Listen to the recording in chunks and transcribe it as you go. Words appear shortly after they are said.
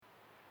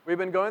We've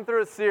been going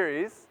through a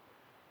series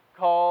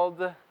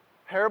called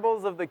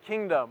Parables of the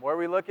Kingdom, where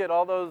we look at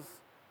all those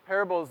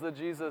parables that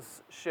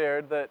Jesus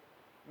shared that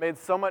made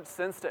so much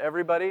sense to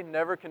everybody,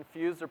 never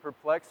confused or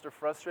perplexed or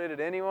frustrated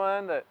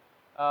anyone.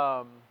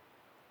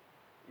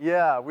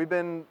 We've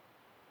been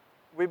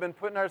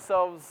putting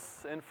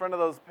ourselves in front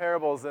of those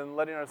parables and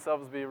letting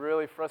ourselves be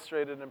really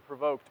frustrated and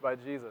provoked by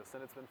Jesus,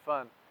 and it's been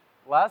fun.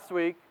 Last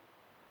week,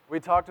 we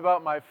talked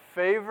about my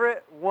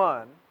favorite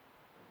one.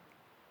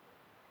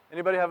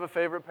 Anybody have a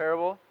favorite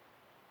parable?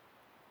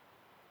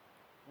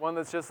 One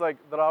that's just like,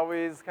 that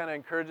always kind of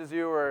encourages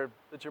you or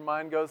that your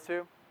mind goes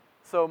to?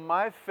 So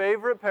my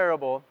favorite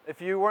parable,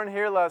 if you weren't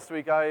here last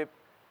week, I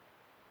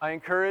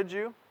encourage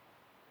you,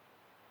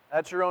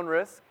 at your own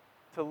risk,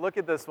 to look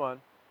at this one.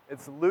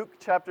 It's Luke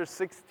chapter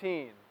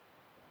 16,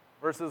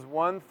 verses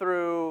 1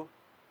 through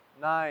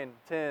 9,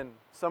 10,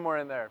 somewhere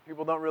in there.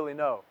 People don't really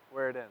know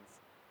where it ends.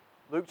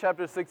 Luke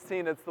chapter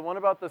 16, it's the one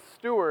about the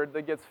steward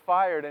that gets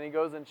fired and he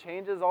goes and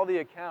changes all the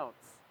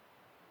accounts.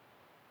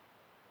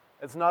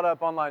 It's not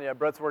up online yet.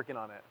 Brett's working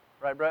on it.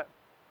 Right, Brett?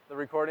 The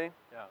recording?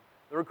 Yeah.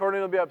 The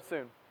recording will be up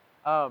soon.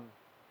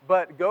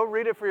 But go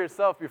read it for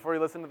yourself before you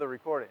listen to the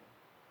recording.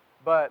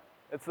 But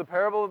it's the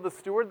parable of the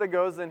steward that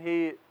goes and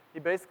he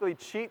basically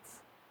cheats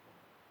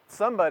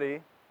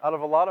somebody out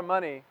of a lot of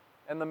money,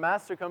 and the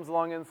master comes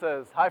along and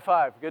says, "High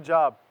five, good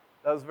job.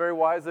 That was very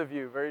wise of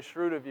you, very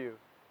shrewd of you."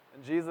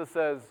 And Jesus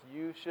says,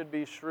 "You should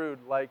be shrewd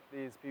like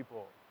these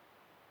people."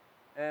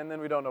 And then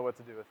we don't know what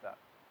to do with that.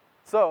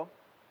 So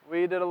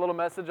we did a little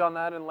message on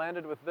that and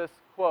landed with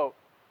this quote,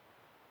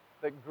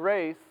 that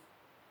grace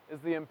is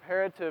the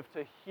imperative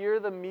to hear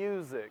the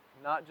music,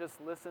 not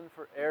just listen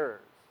for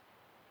errors.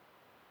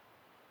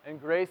 And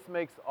grace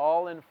makes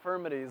all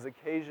infirmities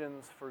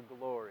occasions for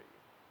glory.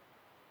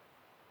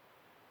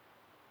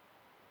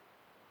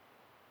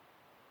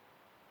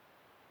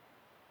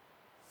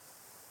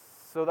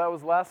 So that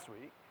was last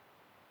week.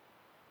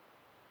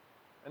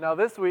 And now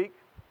this week,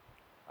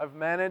 I've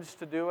managed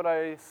to do what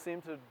I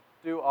seem to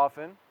do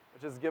often,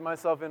 which is get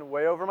myself in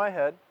way over my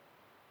head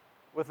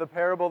with a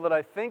parable that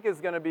I think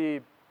is going to be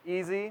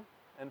easy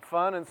and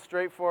fun and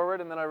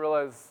straightforward, and then I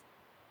realize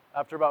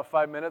after about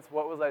 5 minutes,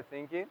 what was I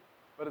thinking?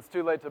 But it's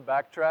too late to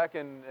backtrack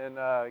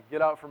and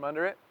get out from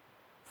under it.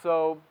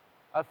 So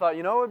I thought,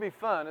 what would be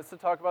fun is to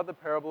talk about the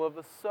parable of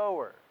the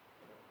sower.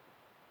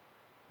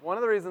 One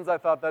of the reasons I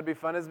thought that'd be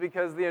fun is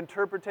because the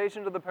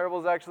interpretation to the parable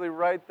is actually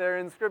right there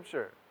in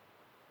Scripture.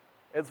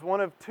 It's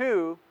one of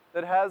two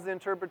that has the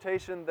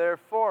interpretation there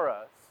for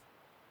us,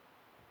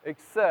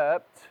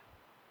 except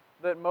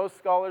that most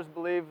scholars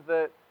believe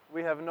that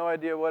we have no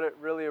idea what it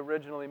really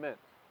originally meant.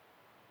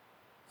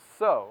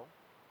 So,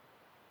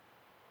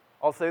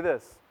 I'll say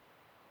this.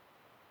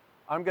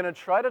 I'm going to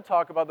try to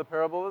talk about the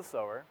parable of the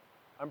sower.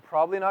 I'm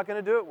probably not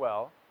going to do it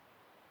well.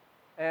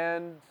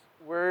 And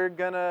we're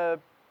going to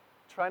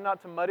try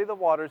not to muddy the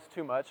waters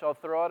too much. I'll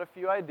throw out a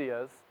few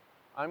ideas.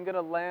 I'm going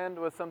to land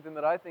with something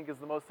that I think is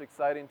the most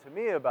exciting to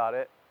me about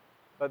it.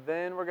 But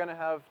then we're going to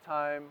have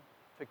time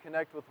to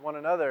connect with one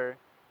another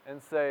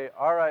and say,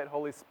 all right,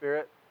 Holy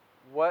Spirit,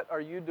 what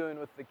are you doing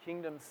with the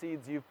kingdom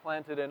seeds you've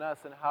planted in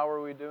us, and how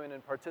are we doing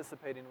in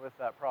participating with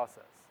that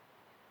process?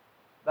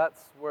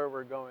 That's where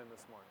we're going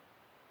this morning.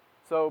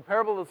 So,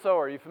 parable of the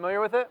sower, are you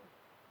familiar with it?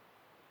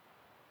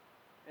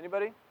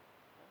 Anybody?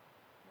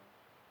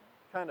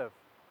 Kind of.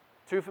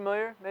 Too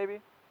familiar, maybe?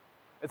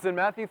 It's in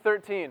Matthew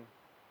 13.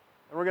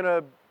 And we're going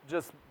to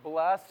just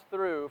blast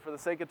through, for the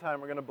sake of time,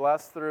 we're going to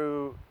blast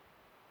through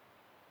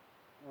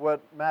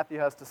what Matthew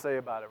has to say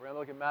about it. We're going to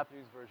look at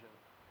Matthew's version.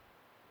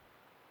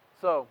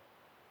 So,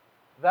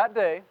 that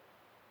day,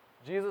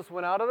 Jesus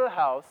went out of the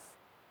house.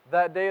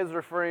 That day is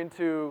referring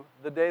to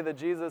the day that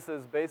Jesus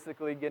is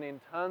basically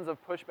getting tons of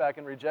pushback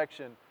and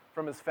rejection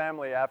from his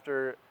family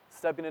after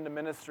stepping into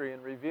ministry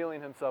and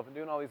revealing himself and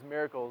doing all these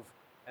miracles.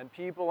 And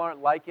people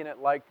aren't liking it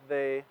like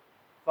they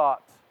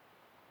thought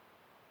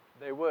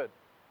they would.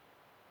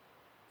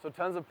 So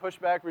tons of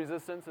pushback,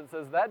 resistance. It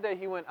says, that day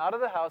he went out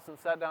of the house and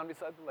sat down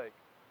beside the lake.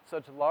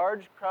 Such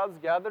large crowds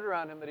gathered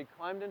around him that he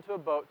climbed into a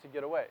boat to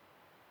get away.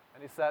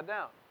 And he sat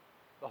down.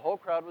 The whole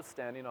crowd was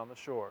standing on the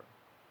shore.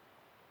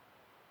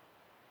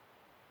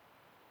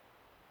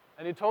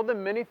 And he told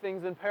them many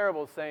things in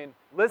parables, saying,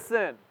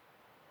 "Listen,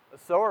 a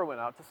sower went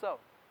out to sow.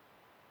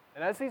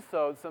 And as he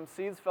sowed, some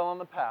seeds fell on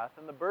the path,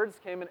 and the birds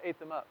came and ate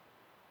them up.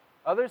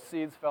 Other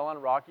seeds fell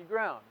on rocky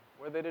ground,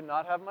 where they did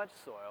not have much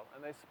soil,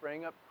 and they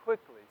sprang up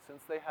quickly,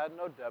 since they had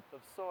no depth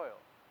of soil.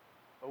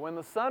 But when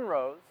the sun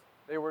rose,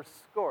 they were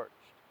scorched,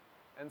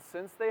 and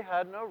since they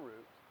had no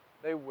root,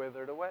 they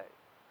withered away.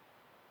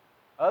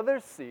 Other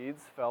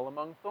seeds fell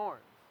among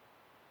thorns,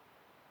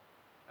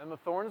 and the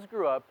thorns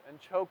grew up and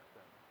choked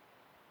them.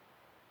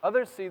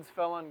 Other seeds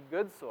fell on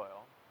good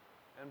soil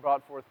and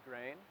brought forth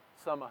grain,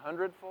 some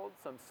 100-fold,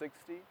 some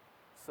 60,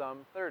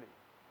 some 30.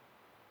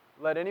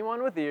 Let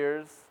anyone with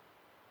ears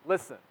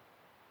listen."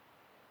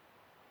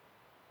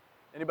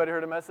 Anybody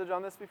heard a message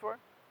on this before?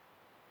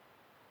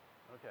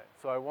 Okay,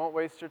 so I won't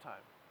waste your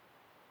time.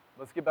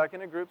 Let's get back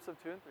into groups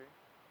of 2 and 3.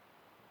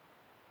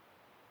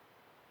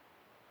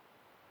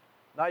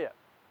 Not yet.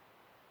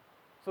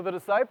 So the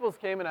disciples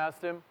came and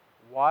asked him,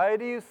 "Why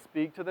do you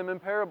speak to them in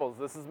parables?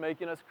 This is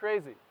making us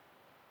crazy."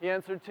 He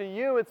answered, "To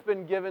you it's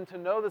been given to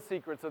know the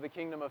secrets of the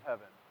kingdom of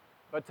heaven,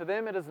 but to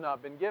them it has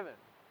not been given.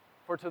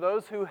 For to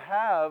those who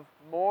have,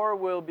 more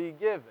will be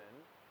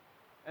given,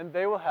 and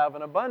they will have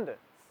an abundance.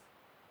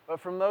 But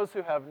from those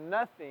who have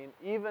nothing,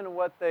 even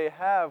what they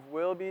have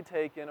will be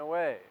taken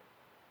away."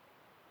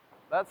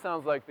 That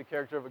sounds like the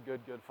character of a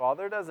good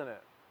father, doesn't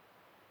it?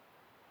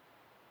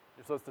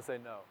 You're supposed to say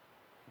no.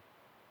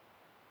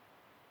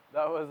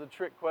 That was a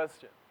trick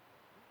question.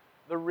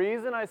 The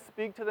reason I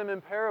speak to them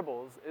in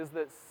parables is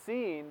that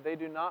seeing they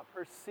do not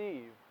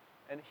perceive,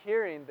 and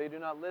hearing they do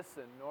not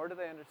listen, nor do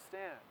they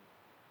understand.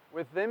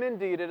 With them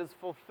indeed it is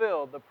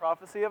fulfilled the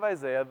prophecy of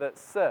Isaiah that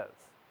says,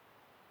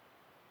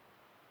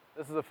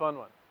 this is a fun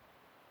one,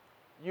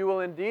 "You will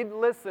indeed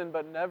listen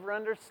but never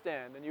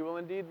understand, and you will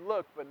indeed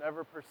look but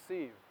never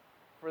perceive.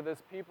 For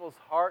this people's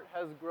heart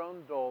has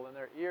grown dull, and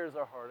their ears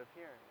are hard of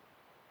hearing.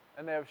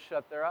 And they have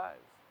shut their eyes,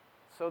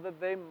 so that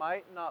they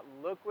might not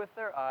look with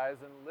their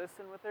eyes and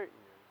listen with their ears,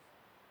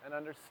 and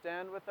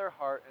understand with their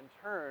heart and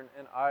turn,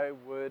 and I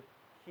would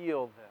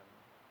heal them."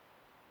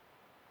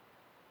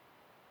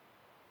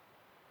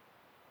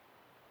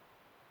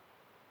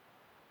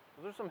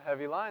 Those are some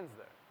heavy lines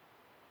there.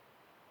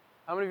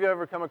 How many of you have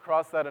ever come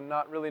across that and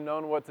not really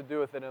known what to do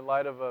with it in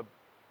light of a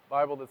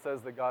Bible that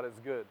says that God is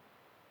good,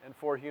 and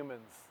for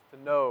humans to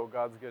know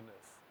God's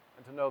goodness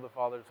and to know the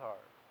Father's heart?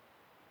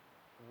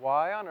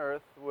 Why on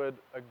earth would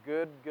a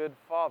good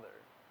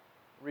father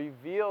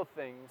reveal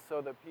things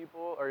so that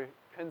people, or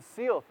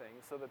conceal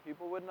things so that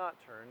people would not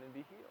turn and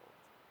be healed?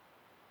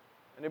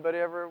 Anybody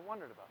ever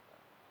wondered about that?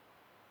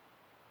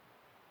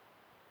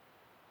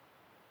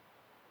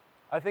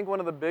 I think one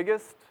of the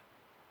biggest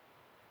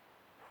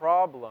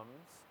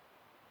problems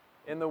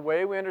in the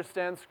way we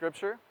understand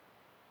Scripture,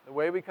 the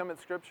way we come at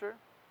Scripture,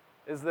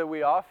 is that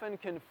we often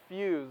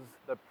confuse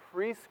the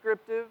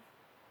prescriptive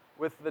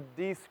with the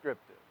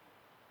descriptive.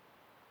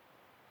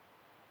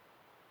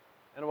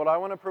 And what I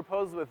want to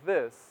propose with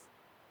this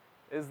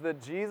is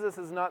that Jesus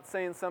is not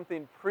saying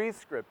something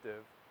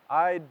prescriptive.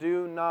 I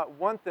do not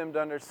want them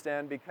to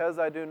understand because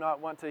I do not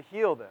want to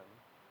heal them.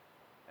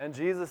 And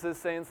Jesus is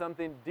saying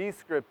something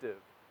descriptive.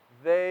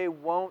 They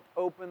won't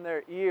open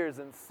their ears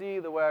and see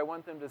the way I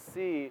want them to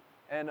see.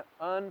 And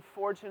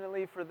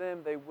unfortunately for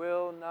them, they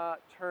will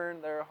not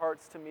turn their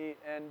hearts to me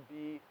and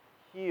be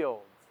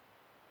healed.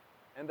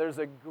 And there's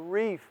a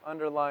grief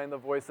underlying the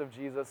voice of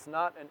Jesus,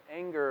 not an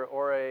anger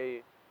or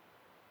a,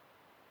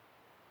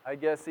 I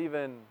guess,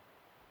 even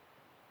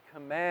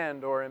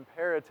command or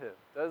imperative.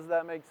 Does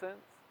that make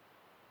sense?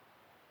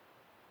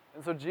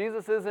 And so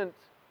Jesus isn't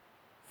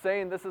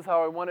saying this is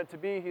how I want it to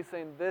be. He's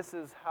saying this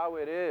is how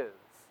it is.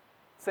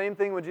 Same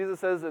thing when Jesus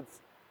says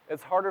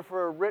it's harder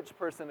for a rich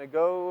person to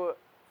go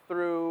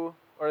through,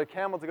 or a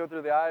camel to go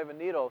through the eye of a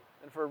needle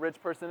than for a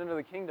rich person into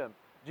the kingdom.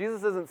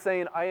 Jesus isn't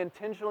saying I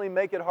intentionally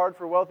make it hard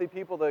for wealthy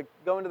people to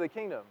go into the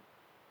kingdom.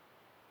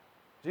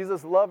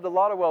 Jesus loved a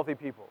lot of wealthy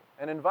people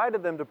and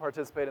invited them to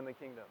participate in the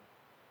kingdom.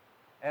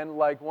 And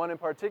like one in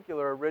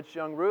particular, a rich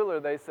young ruler,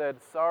 they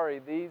said, "Sorry,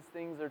 these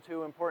things are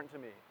too important to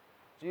me."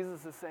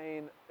 Jesus is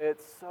saying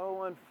it's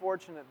so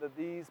unfortunate that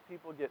these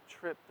people get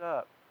tripped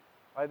up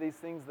by these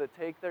things that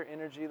take their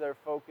energy, their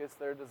focus,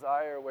 their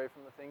desire away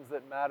from the things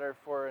that matter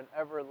for an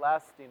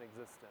everlasting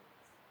existence.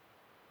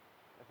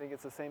 I think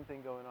it's the same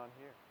thing going on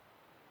here.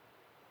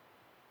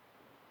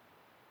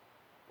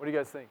 What do you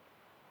guys think?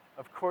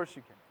 Of course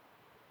you can.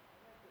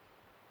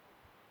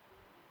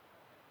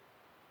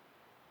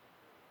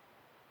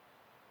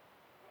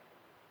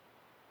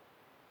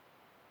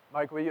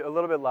 Mike, will you a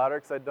little bit louder,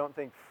 because I don't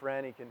think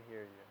Franny can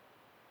hear you.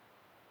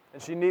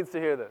 And she needs to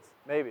hear this.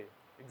 Maybe.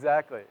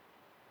 Exactly.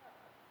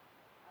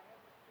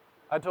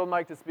 I told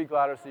Mike to speak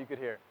louder so you could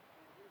hear.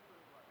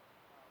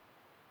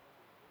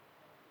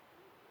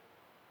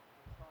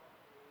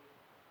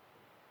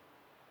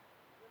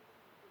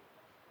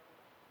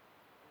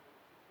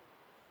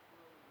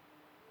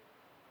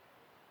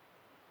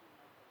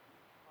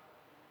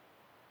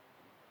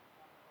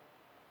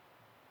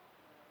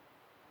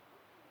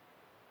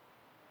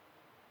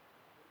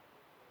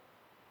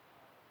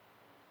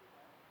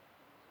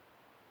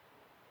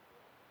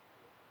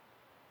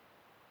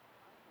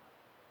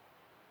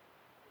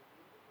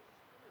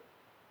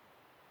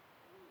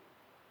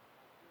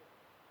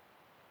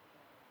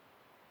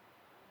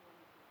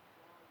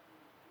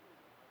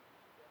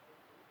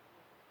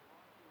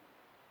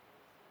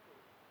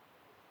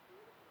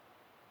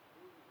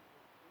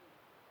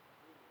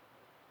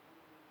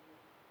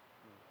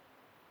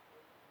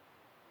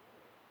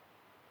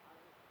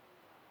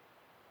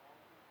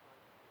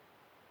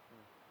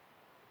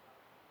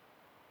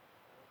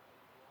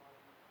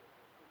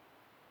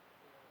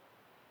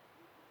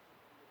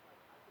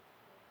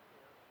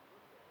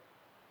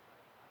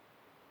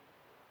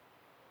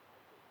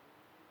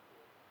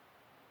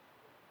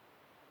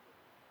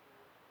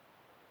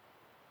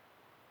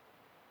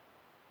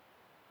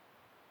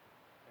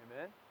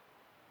 Amen?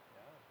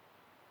 Yeah.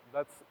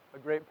 That's a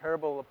great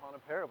parable upon a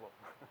parable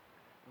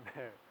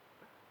there.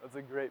 That's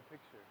a great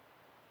picture.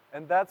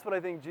 And that's what I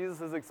think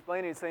Jesus is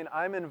explaining. He's saying,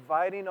 I'm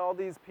inviting all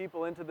these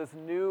people into this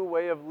new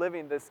way of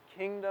living, this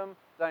kingdom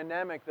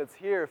dynamic that's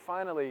here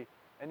finally,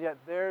 and yet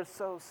they're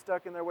so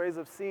stuck in their ways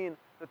of seeing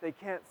that they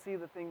can't see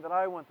the thing that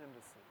I want them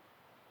to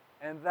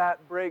see. And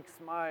that breaks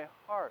my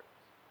heart.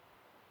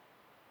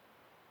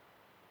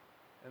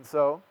 And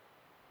so,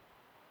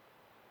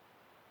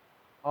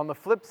 on the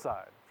flip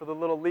side, for the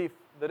little leaf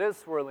that is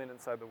swirling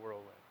inside the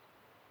whirlwind,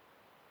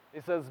 he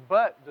says,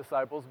 but,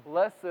 disciples,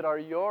 blessed are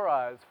your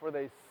eyes, for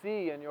they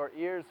see, and your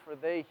ears, for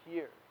they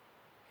hear.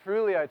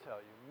 Truly, I tell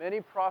you,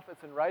 many prophets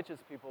and righteous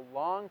people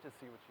long to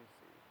see what you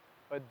see,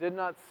 but did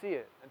not see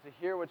it, and to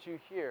hear what you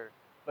hear,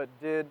 but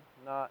did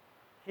not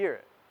hear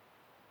it.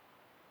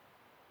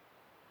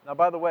 Now,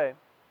 by the way,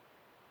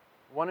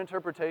 one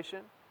interpretation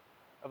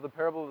of the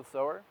parable of the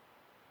sower,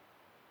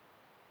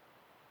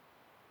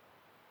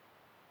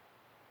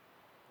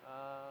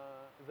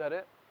 is that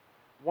it?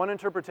 One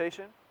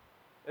interpretation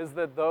is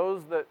that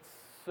those that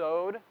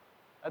sowed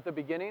at the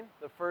beginning,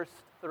 the first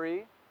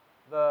three,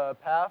 the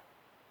path,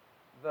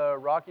 the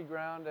rocky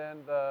ground,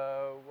 and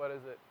the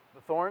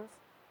thorns,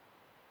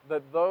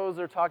 that those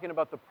are talking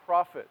about the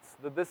prophets,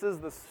 that this is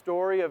the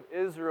story of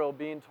Israel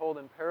being told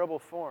in parable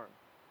form,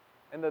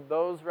 and that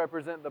those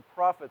represent the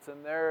prophets,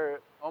 and they're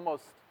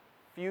almost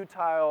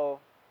futile,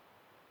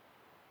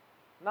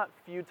 not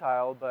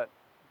futile, but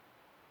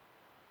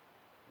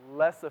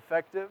less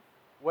effective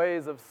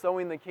ways of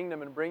sowing the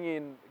kingdom and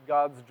bringing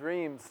God's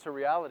dreams to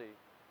reality.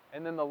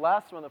 And then the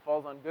last one that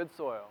falls on good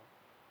soil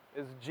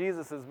is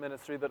Jesus'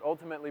 ministry that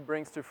ultimately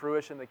brings to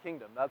fruition the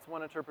kingdom. That's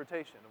one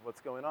interpretation of what's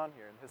going on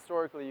here. And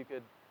historically, you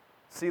could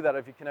see that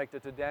if you connect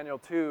it to Daniel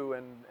 2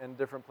 and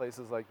different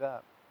places like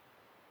that.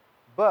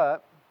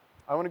 But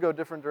I want to go a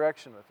different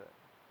direction with it.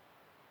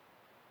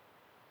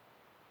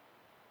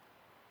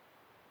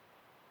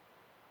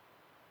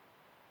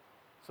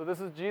 So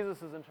this is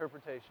Jesus'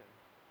 interpretation.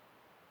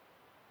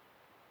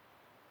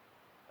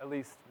 At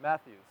least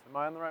Matthew's. Am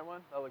I on the right one?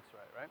 That looks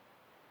right?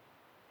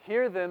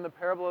 Hear then the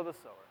parable of the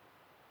sower.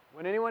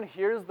 When anyone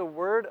hears the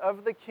word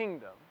of the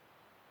kingdom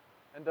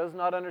and does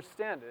not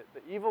understand it,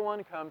 the evil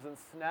one comes and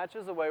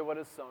snatches away what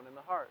is sown in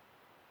the heart.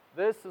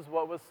 This is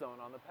what was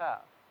sown on the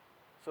path.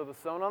 So the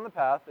sown on the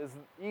path is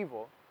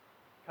evil,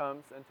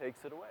 comes and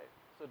takes it away,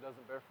 so it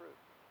doesn't bear fruit.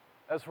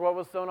 As for what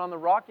was sown on the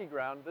rocky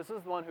ground, this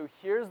is the one who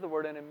hears the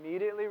word and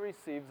immediately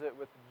receives it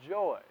with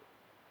joy.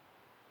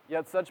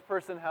 Yet such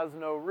person has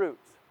no root.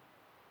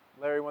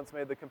 Larry once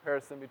made the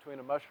comparison between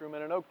a mushroom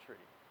and an oak tree.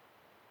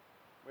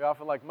 We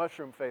often like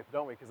mushroom faith,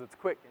 don't we? Because it's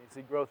quick and you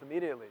see growth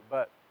immediately.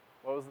 But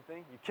what was the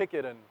thing? You kick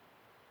it and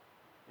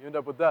you end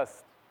up with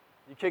dust.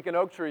 You kick an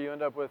oak tree, you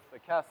end up with a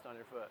cast on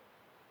your foot.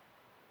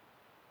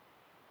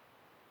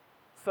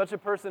 Such a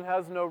person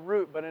has no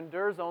root, but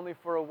endures only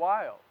for a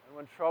while. And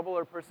when trouble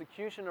or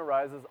persecution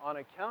arises on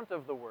account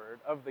of the word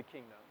of the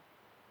kingdom,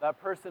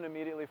 that person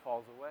immediately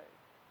falls away.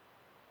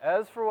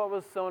 As for what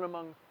was sown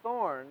among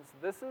thorns,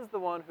 this is the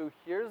one who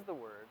hears the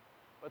word,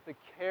 but the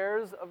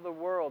cares of the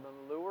world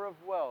and the lure of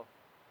wealth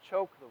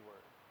choke the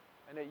word,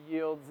 and it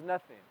yields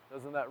nothing.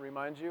 Doesn't that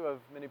remind you of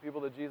many people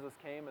that Jesus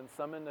came and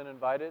summoned and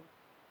invited?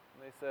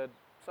 And they said,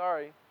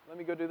 sorry, let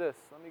me go do this,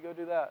 let me go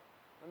do that,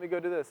 let me go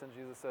do this. And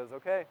Jesus says,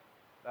 okay,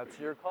 that's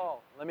your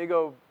call. Let me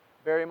go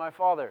bury my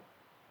father.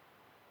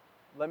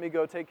 Let me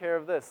go take care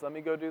of this. Let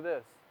me go do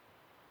this.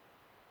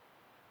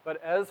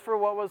 But as for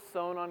what was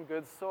sown on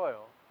good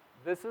soil,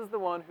 this is the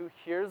one who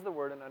hears the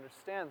word and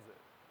understands it,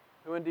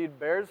 who indeed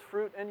bears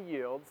fruit and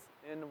yields,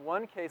 in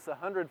one case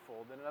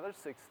 100-fold, in another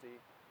 60,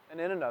 and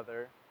in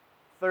another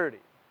 30.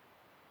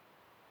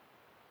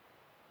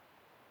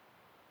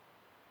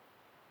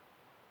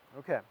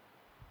 Okay.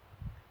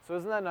 So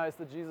isn't that nice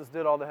that Jesus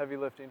did all the heavy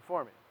lifting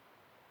for me?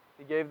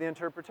 He gave the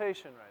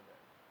interpretation right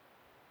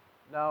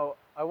there. Now,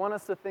 I want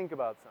us to think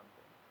about something.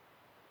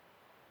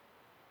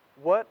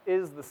 What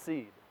is the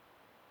seed?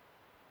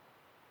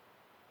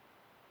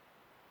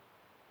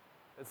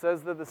 It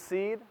says that the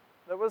seed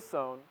that was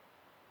sown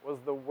was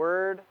the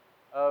word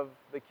of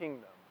the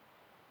kingdom.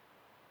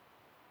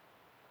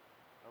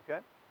 Okay?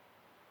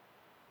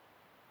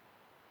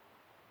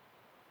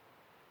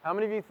 How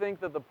many of you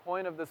think that the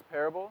point of this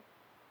parable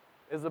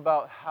is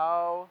about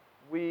how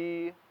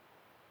we,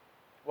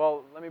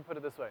 well, let me put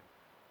it this way.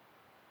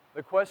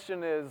 The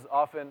question is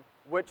often,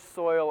 which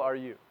soil are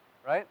you,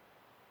 right?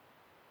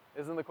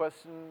 Isn't the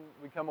question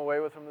we come away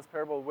with from this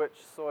parable, which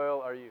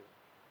soil are you?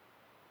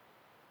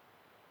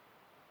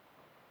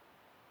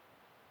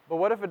 But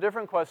what if a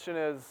different question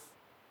is,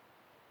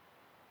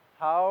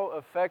 how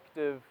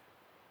effective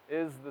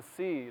is the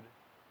seed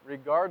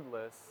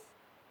regardless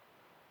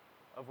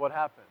of what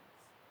happens?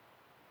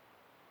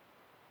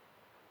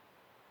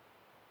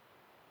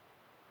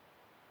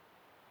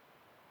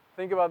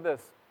 Think about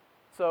this.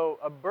 So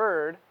a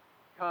bird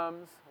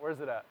comes,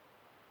 where's it at?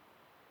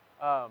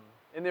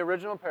 In the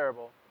original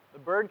parable, the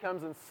bird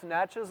comes and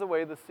snatches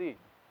away the seed.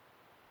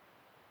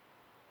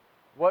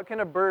 What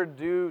can a bird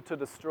do to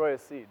destroy a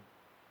seed?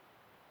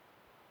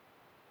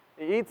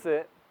 He eats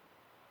it,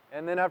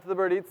 and then after the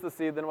bird eats the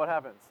seed, then what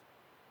happens?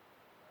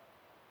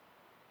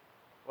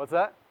 What's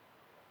that?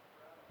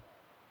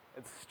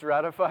 It's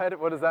stratified?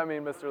 What does that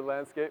mean, Mr.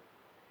 Landscape?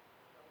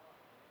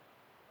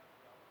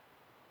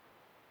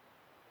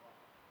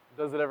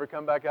 Does it ever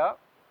come back out?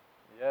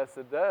 Yes,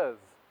 it does.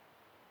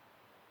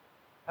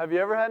 Have you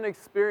ever had an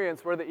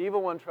experience where the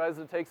evil one tries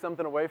to take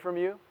something away from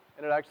you,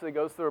 and it actually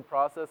goes through a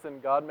process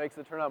and God makes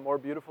it turn out more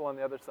beautiful on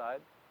the other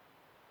side?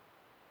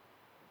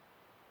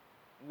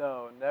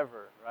 No,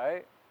 never,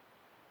 right?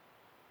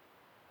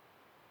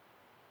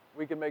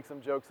 We can make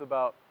some jokes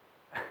about,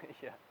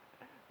 yeah,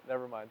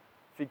 never mind,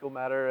 fecal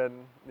matter,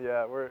 and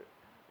yeah, we're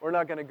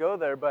not going to go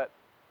there, but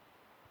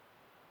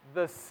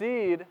the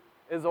seed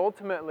is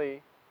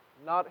ultimately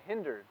not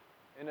hindered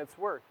in its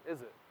work,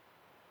 is it?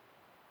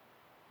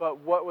 But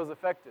what was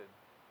affected?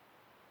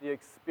 The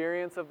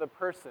experience of the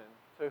person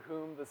to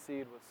whom the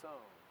seed was sown.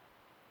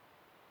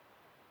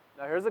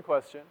 Now here's a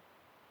question.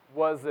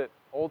 Was it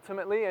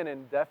ultimately and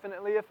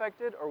indefinitely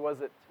affected, or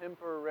was it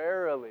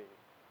temporarily,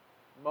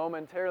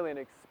 momentarily, and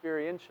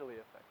experientially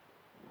affected?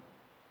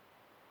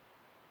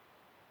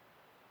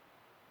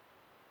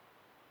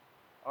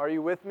 Are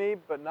you with me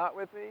but not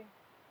with me?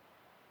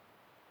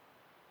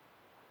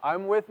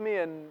 I'm with me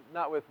and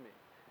not with me.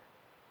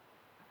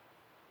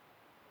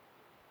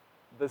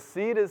 The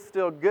seed is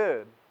still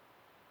good.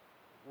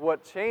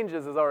 What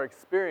changes is our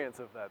experience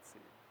of that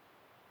seed.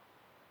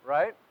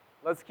 Right?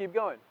 Let's keep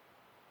going.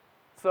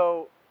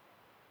 So,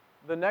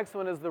 the next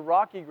one is the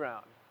rocky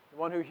ground. The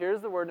one who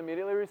hears the word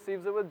immediately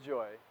receives it with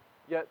joy,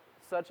 yet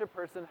such a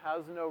person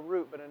has no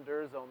root but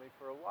endures only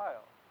for a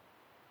while.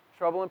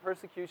 Trouble and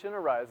persecution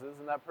arises,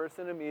 and that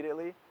person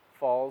immediately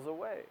falls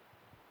away.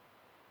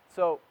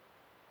 So,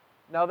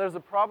 now there's a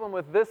problem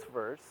with this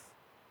verse,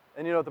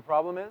 and you know what the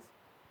problem is?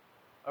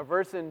 A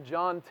verse in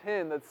John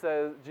 10 that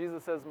says,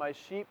 Jesus says, "My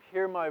sheep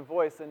hear my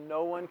voice, and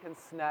no one can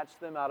snatch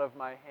them out of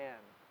my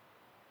hand."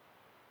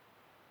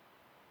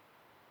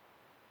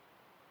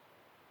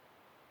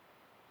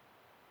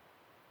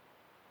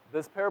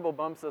 This parable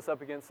bumps us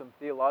up against some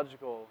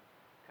theological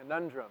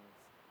conundrums,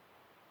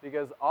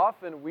 because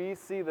often we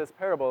see this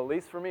parable, at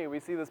least for me,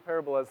 we see this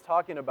parable as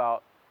talking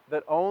about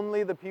that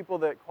only the people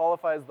that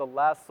qualify as the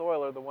last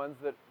soil are the ones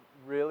that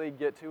really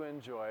get to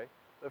enjoy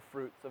the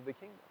fruits of the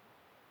kingdom.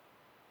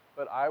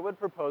 But I would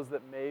propose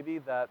that maybe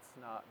that's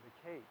not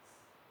the case.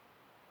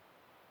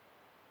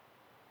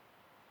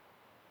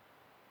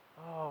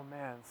 Oh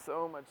man,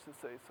 so much to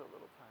say, so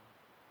little time.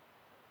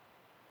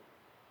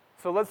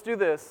 So let's do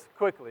this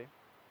quickly,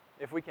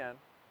 if we can.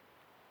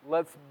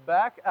 Let's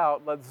back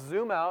out, let's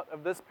zoom out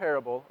of this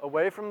parable,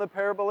 away from the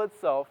parable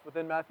itself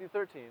within Matthew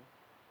 13,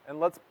 and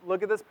let's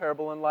look at this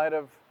parable in light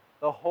of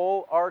the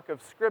whole arc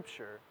of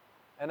Scripture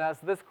and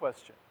ask this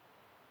question.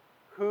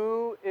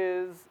 Who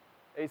is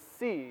a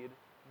seed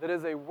that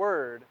is a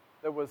word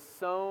that was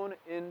sown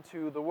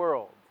into the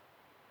world?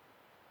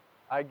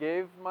 I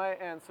gave my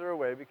answer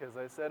away because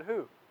I said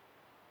who.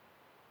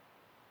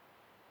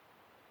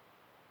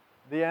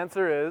 The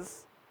answer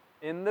is,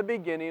 in the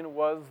beginning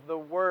was the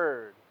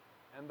Word,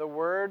 and the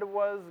Word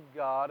was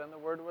God, and the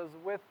Word was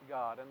with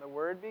God, and the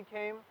Word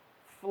became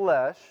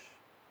flesh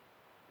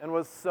and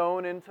was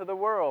sown into the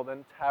world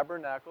and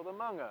tabernacled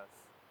among us.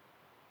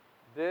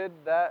 Did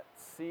that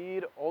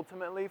seed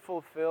ultimately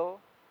fulfill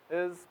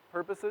His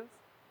purposes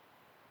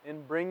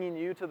in bringing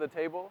you to the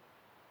table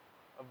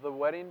of the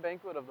wedding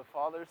banquet of the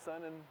Father,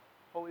 Son, and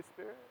Holy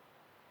Spirit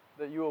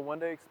that you will one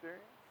day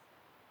experience?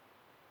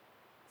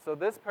 So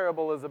this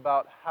parable is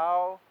about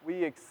how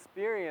we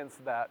experience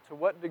that. To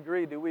what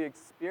degree do we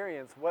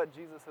experience what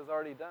Jesus has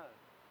already done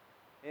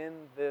in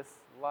this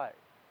life?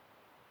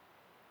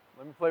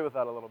 Let me play with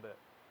that a little bit.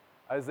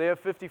 Isaiah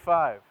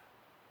 55.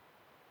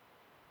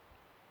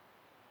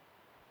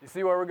 You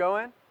see where we're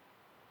going?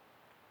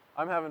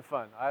 I'm having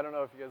fun. I don't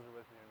know if you guys are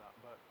with me or not,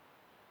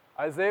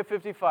 but Isaiah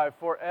 55,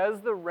 "For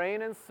as the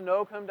rain and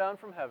snow come down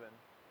from heaven,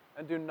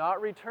 and do not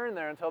return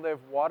there until they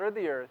have watered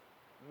the earth,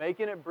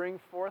 making it bring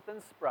forth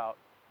and sprout,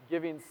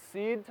 giving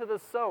seed to the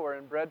sower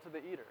and bread to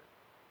the eater,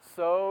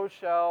 so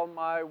shall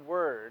my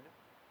word,"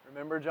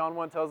 remember John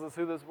 1 tells us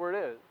who this word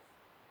is,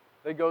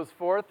 "that goes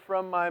forth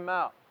from my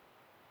mouth.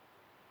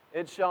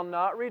 It shall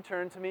not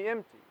return to me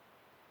empty,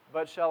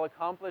 but shall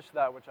accomplish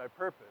that which I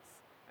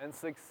purpose, and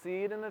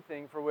succeed in the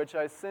thing for which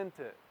I sent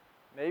it."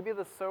 Maybe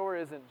the sower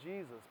isn't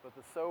Jesus, but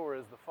the sower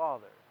is the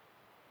Father.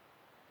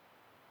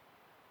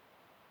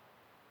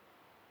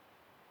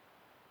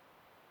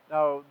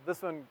 Now,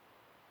 this one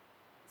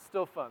is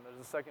still fun. There's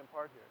a second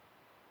part here.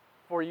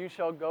 "For you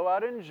shall go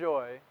out in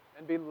joy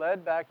and be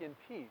led back in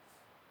peace.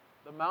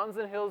 The mountains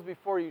and hills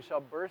before you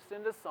shall burst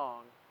into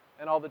song,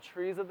 and all the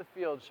trees of the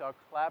field shall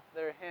clap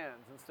their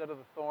hands. Instead of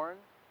the thorn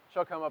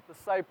shall come up the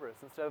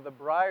cypress, instead of the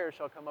briar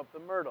shall come up the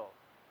myrtle.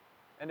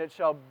 And it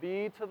shall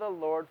be to the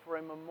Lord for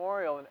a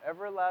memorial, an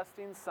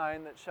everlasting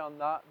sign that shall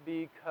not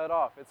be cut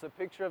off." It's a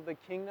picture of the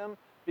kingdom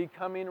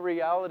becoming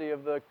reality,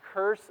 of the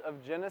curse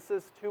of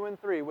Genesis 2 and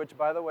 3, which,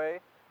 by the way,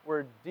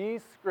 were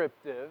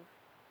descriptive,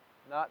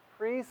 not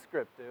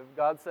prescriptive.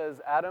 God says,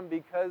 "Adam,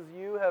 because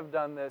you have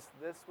done this,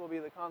 this will be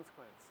the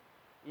consequence.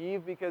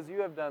 Eve, because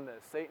you have done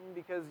this. Satan,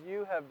 because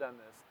you have done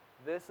this.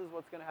 this is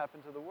what's going to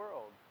happen to the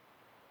world.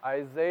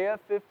 Isaiah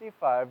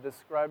 55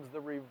 describes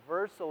the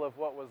reversal of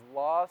what was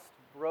lost,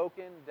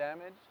 broken,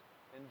 damaged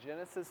in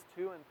Genesis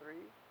 2 and 3.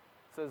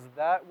 It says,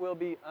 that will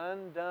be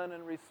undone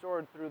and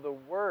restored through the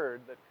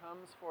word that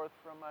comes forth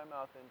from my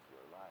mouth into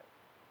your life.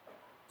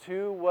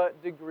 To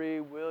what degree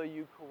will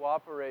you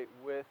cooperate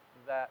with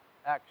that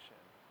action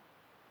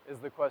is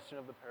the question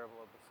of the parable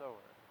of the sower.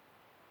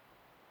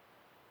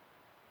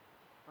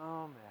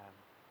 Oh, man.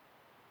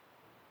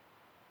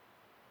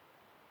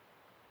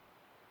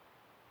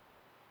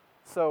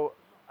 So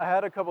I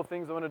had a couple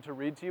things I wanted to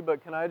read to you,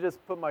 but can I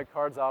just put my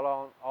cards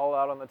all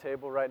out on the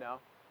table right now?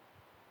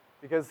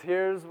 Because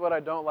here's what I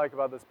don't like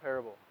about this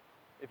parable.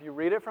 If you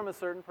read it from a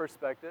certain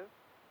perspective,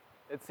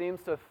 it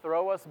seems to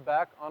throw us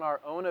back on our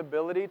own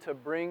ability to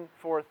bring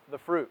forth the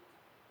fruit.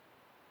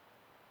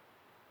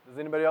 Does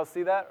anybody else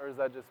see that, or is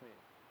that just me?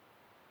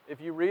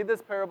 If you read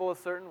this parable a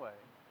certain way,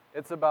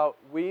 it's about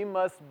we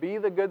must be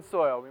the good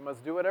soil. We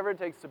must do whatever it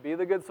takes to be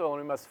the good soil,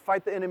 and we must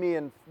fight the enemy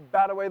and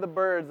bat away the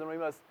birds, and we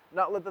must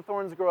not let the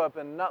thorns grow up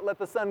and not let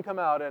the sun come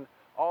out, and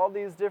all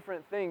these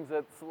different things.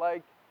 It's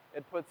like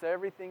it puts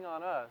everything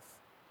on us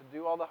to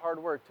do all the hard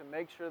work to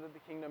make sure that the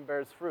kingdom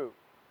bears fruit.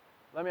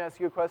 Let me ask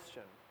you a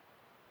question.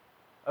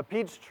 A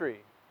peach tree,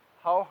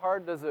 how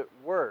hard does it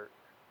work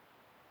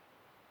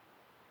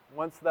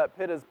once that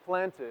pit is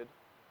planted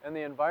and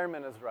the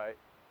environment is right?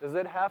 Does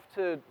it have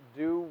to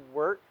do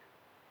work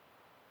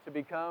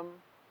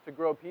to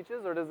grow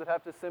peaches, or does it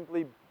have to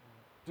simply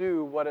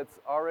do what it's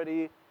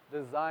already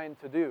designed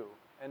to do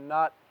and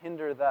not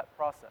hinder that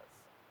process?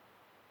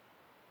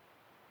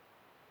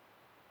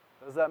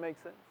 Does that make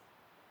sense?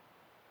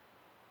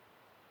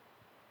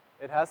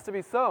 It has to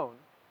be sown,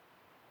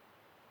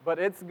 but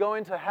it's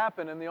going to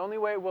happen, and the only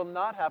way it will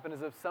not happen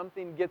is if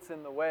something gets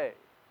in the way.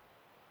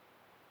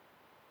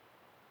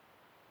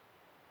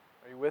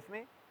 Are you with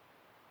me?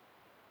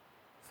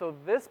 So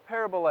this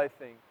parable, I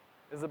think,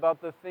 is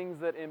about the things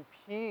that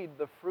impede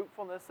the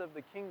fruitfulness of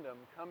the kingdom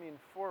coming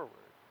forward,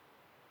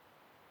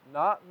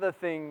 not the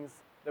things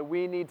that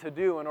we need to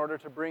do in order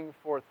to bring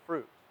forth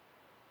fruit.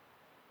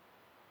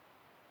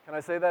 Can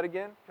I say that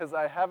again? Because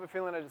I have a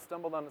feeling I just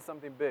stumbled onto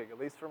something big, at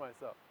least for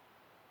myself.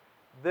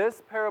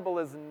 This parable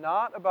is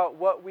not about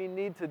what we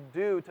need to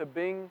do to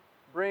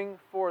bring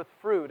forth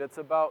fruit. It's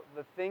about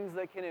the things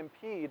that can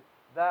impede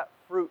that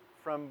fruit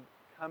from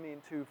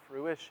coming to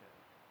fruition.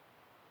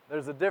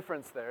 There's a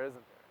difference there, isn't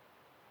there?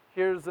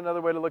 Here's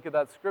another way to look at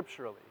that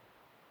scripturally.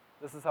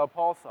 This is how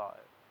Paul saw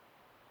it.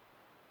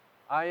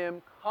 I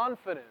am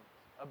confident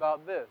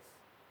about this.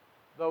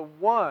 The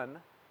one,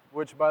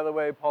 which by the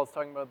way, Paul's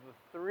talking about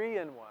the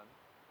 3-in-1,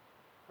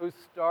 who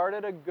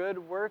started a good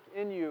work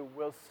in you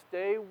will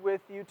stay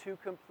with you to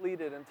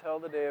complete it until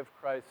the day of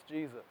Christ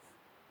Jesus.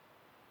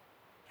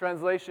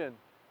 Translation,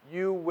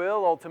 you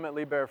will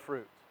ultimately bear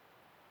fruit.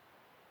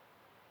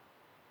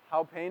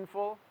 How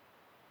painful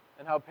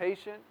and how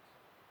patient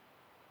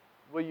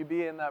will you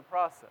be in that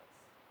process?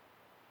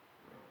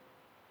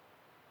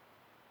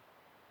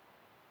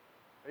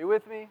 Are you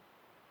with me?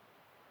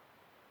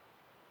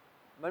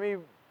 Let me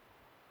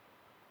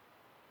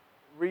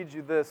read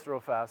you this real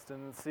fast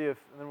and then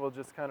we'll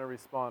just kind of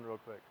respond real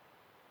quick.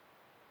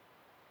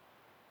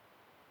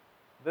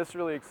 This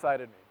really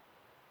excited me.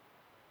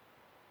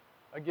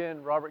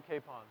 Again, Robert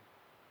Capon.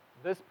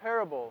 This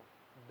parable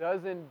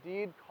does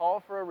indeed call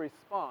for a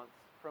response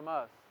from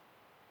us,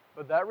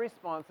 but that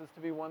response is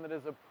to be one that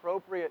is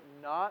appropriate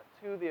not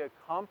to the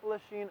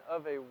accomplishing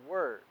of a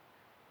work,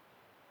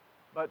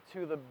 but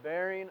to the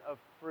bearing of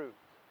fruit.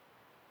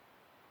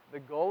 The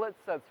goal it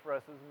sets for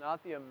us is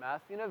not the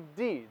amassing of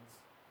deeds,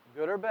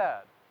 good or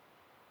bad,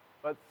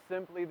 but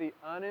simply the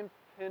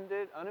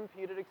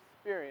unimpeded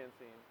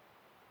experiencing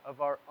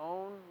of our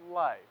own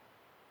life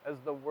as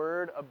the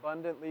Word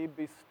abundantly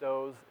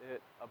bestows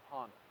it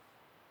upon us.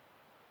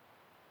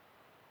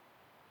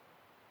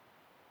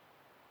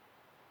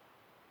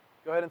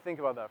 Go ahead and think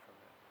about that for a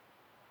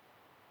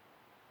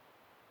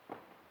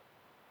minute.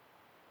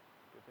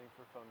 Good thing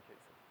for phone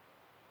cases.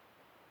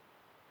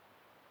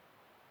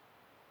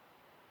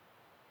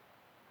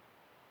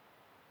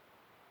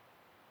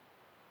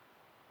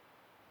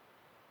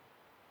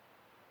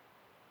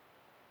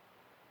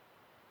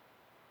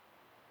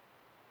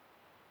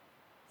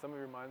 Some of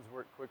your minds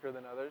work quicker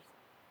than others.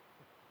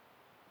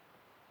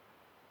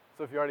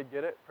 So if you already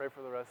get it, pray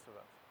for the rest of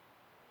us.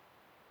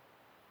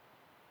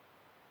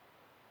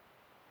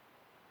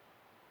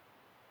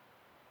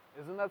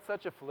 Isn't that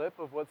such a flip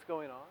of what's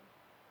going on?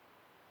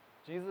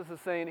 Jesus is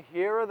saying,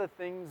 here are the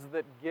things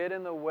that get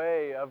in the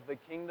way of the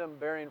kingdom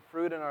bearing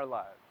fruit in our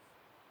lives.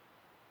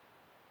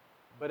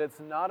 But it's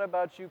not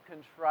about you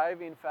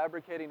contriving,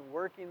 fabricating,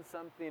 working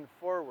something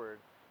forward.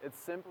 It's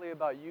simply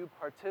about you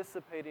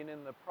participating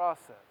in the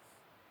process.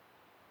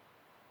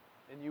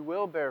 And you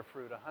will bear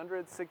fruit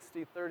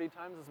 160, 30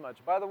 times as much.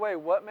 By the way,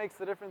 what makes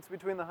the difference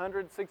between the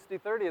 160,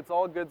 30? It's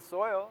all good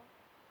soil.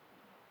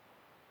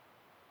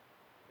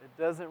 It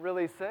doesn't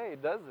really say,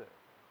 does it?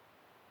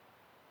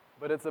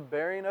 But it's a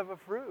bearing of a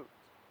fruit.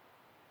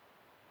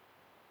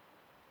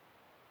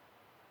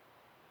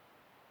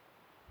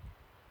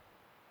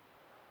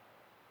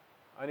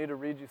 I need to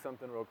read you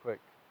something real quick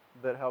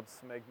that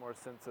helps make more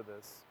sense of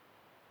this.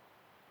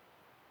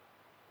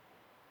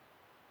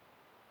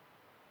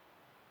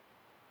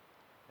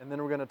 And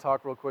then we're going to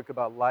talk real quick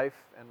about life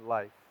and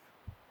life.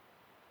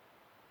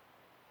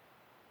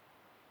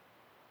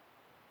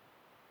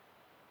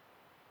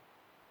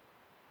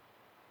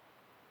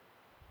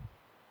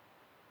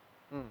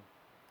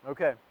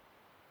 Okay.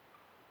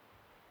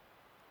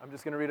 I'm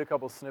just going to read a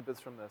couple snippets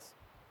from this.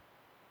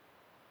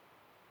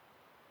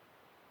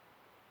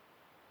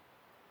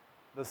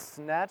 The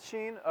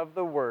snatching of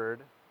the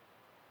word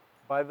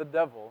by the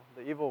devil,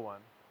 the evil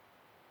one,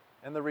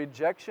 and the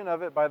rejection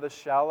of it by the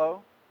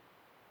shallow,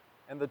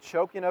 and the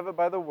choking of it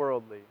by the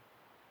worldly,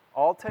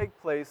 all take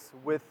place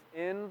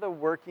within the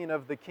working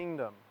of the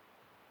kingdom,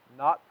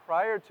 not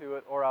prior to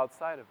it or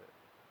outside of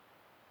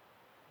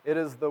it. It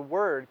is the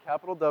word,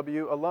 capital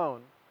W,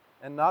 alone,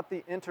 and not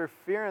the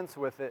interference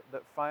with it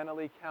that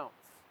finally counts.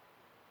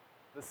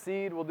 The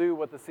seed will do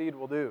what the seed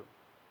will do.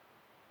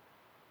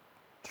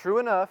 True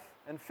enough,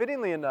 and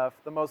fittingly enough,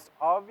 the most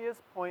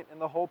obvious point in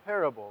the whole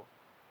parable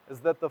is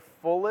that the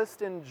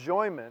fullest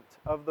enjoyment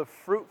of the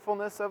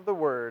fruitfulness of the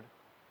word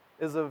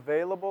is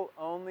available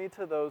only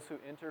to those who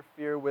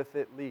interfere with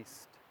it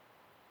least.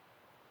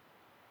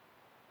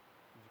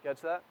 Did you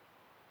catch that?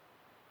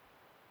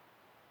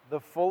 The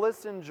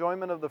fullest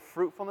enjoyment of the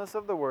fruitfulness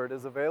of the word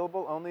is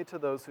available only to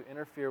those who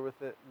interfere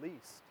with it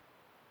least.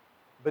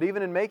 But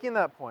even in making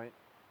that point,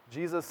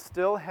 Jesus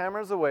still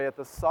hammers away at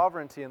the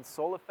sovereignty and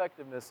sole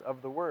effectiveness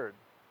of the word.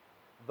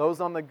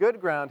 Those on the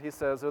good ground, he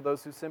says, are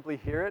those who simply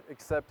hear it,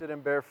 accept it,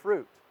 and bear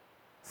fruit.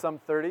 Some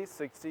 30,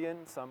 60,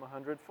 and some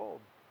 100-fold.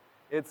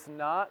 It's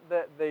not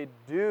that they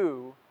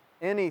do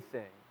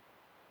anything,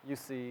 you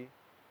see.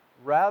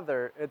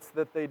 Rather, it's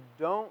that they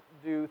don't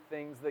do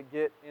things that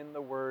get in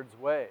the word's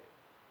way.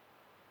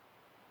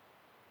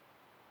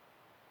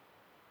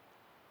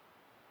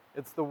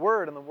 It's the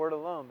word and the word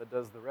alone that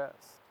does the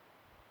rest.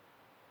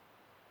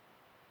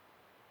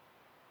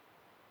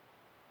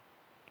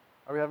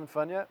 Are we having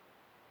fun yet?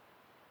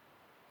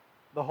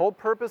 The whole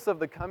purpose of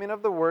the coming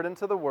of the word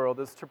into the world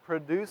is to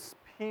produce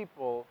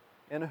people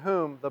in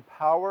whom the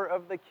power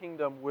of the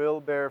kingdom will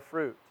bear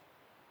fruit.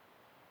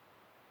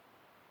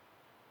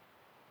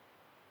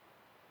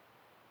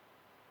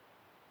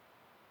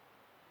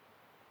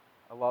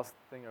 I lost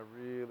the thing I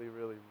really wanted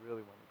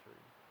to read.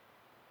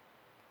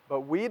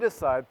 But we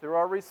decide through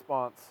our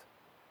response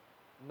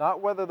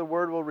not whether the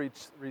word will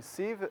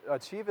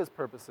achieve his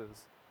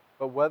purposes,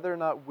 but whether or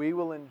not we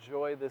will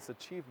enjoy this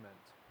achievement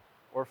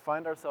or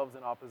find ourselves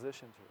in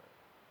opposition to it.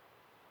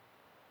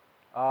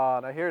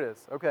 Now here it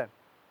is. Okay.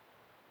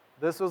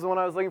 This was the one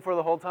I was looking for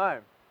the whole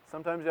time.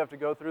 Sometimes you have to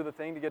go through the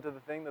thing to get to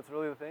the thing that's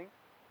really the thing.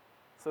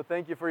 So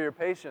thank you for your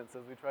patience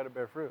as we try to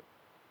bear fruit.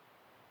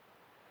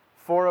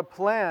 For a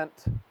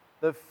plant,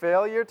 the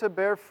failure to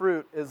bear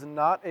fruit is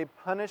not a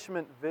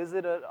punishment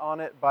visited on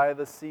it by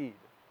the seed.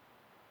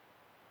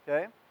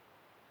 Okay?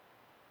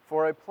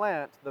 For a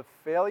plant, the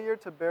failure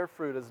to bear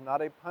fruit is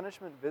not a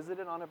punishment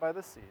visited on it by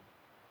the seed,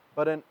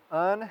 but an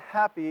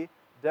unhappy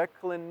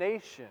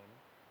declination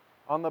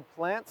on the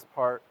plant's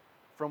part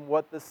from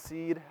what the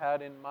seed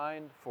had in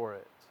mind for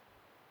it.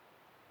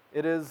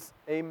 It is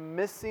a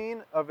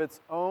missing of its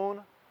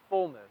own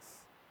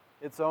fullness,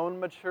 its own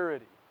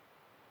maturity,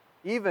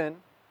 even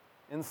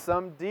in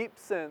some deep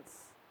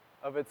sense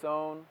of its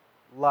own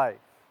life.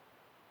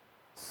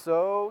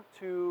 So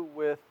too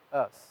with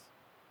us.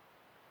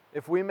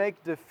 If we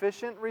make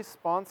deficient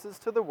responses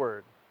to the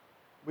word,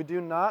 we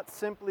do not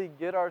simply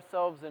get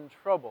ourselves in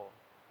trouble.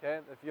 Okay?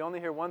 If you only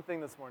hear one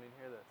thing this morning,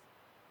 hear this.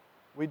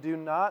 We do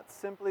not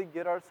simply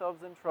get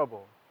ourselves in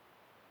trouble.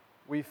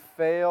 We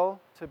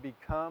fail to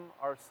become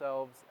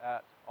ourselves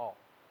at all.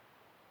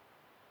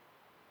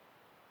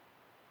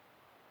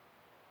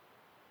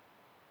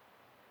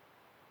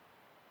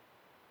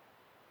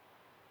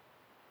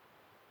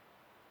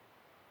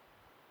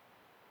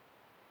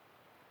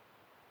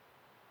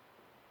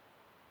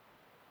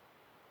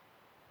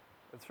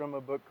 It's from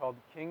a book called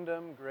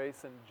Kingdom,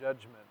 Grace, and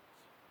Judgment,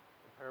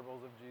 The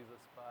Parables of Jesus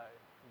by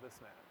this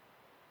man.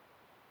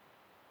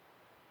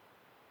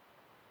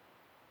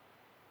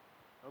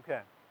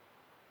 Okay.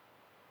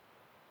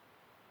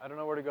 I don't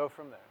know where to go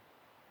from there,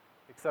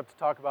 except to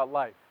talk about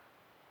life.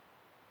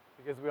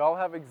 Because we all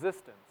have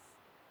existence.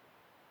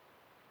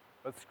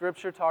 But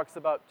Scripture talks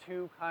about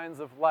two kinds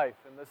of life,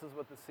 and this is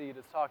what the seed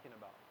is talking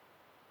about.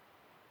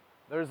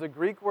 There's a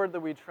Greek word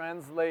that we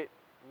translate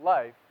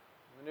life.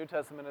 In the New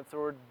Testament, it's the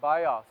word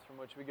bios, from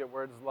which we get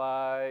words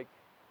like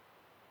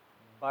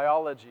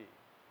biology.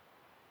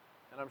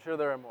 And I'm sure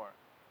there are more.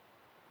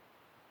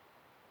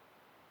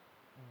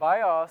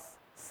 Bios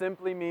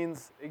simply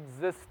means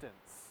existence,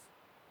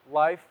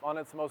 life on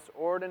its most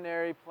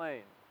ordinary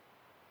plane.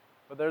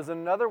 But there's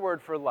another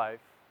word for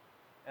life,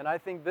 and I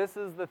think this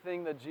is the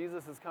thing that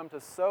Jesus has come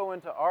to sow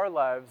into our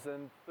lives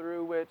and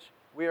through which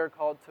we are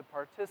called to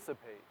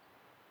participate.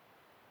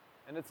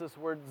 And it's this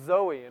word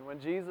Zoe. And when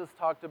Jesus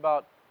talked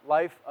about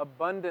life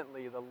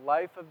abundantly, the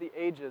life of the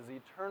ages,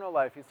 eternal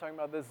life, he's talking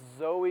about this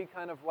Zoe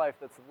kind of life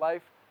that's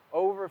life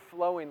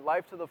overflowing,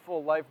 life to the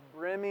full, life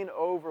brimming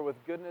over with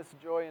goodness,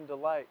 joy, and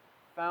delight,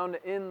 found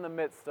in the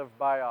midst of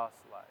bios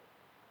life.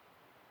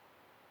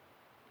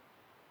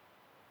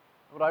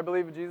 What I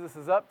believe Jesus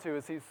is up to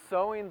is he's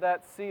sowing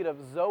that seed of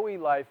Zoe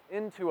life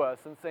into us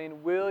and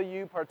saying, will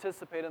you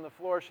participate in the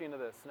flourishing of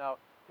this? Now,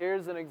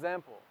 here's an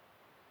example.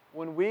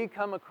 When we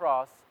come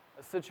across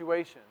a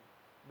situation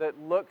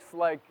that looks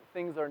like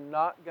things are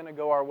not going to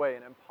go our way,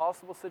 an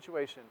impossible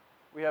situation,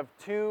 we have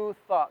two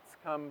thoughts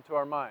come to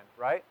our mind,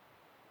 right?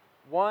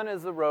 One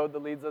is the road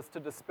that leads us to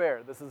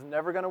despair. This is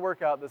never going to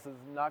work out. This is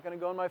not going to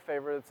go in my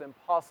favor. It's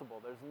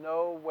impossible. There's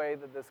no way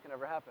that this can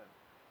ever happen.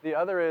 The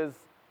other is,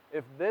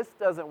 if this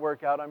doesn't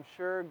work out, I'm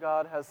sure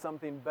God has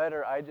something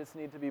better. I just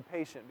need to be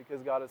patient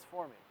because God is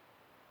for me.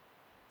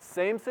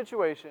 Same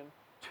situation,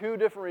 two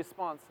different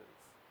responses.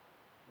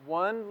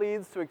 One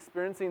leads to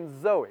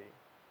experiencing Zoe.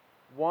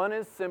 One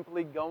is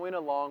simply going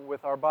along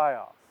with our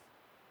bios.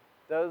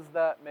 Does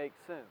that make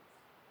sense?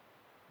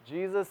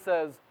 Jesus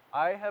says,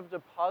 I have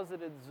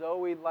deposited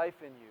Zoe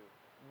life in you.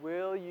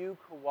 Will you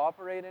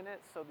cooperate in it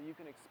so that you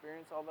can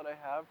experience all that I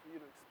have for you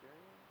to experience?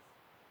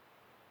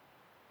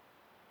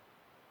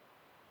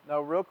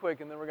 Now, real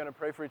quick, and then we're going to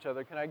pray for each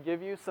other. Can I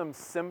give you some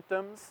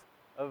symptoms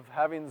of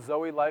having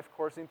Zoe life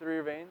coursing through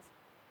your veins?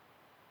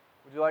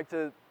 Would you like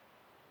to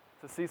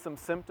see some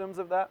symptoms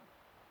of that?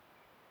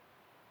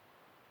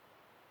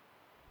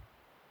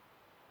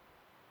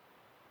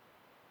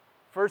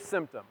 First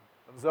symptom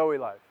of Zoe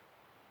life,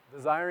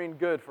 desiring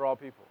good for all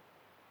people.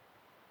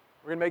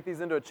 We're going to make these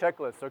into a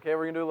checklist, okay?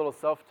 We're going to do a little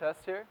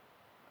self-test here.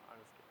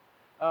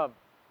 No, I'm just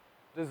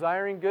kidding.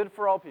 Desiring good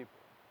for all people.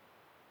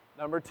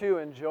 Number 2,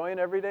 enjoying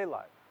everyday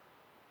life.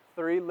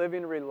 3,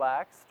 living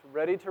relaxed,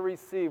 ready to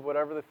receive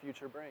whatever the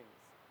future brings.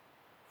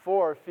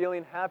 4,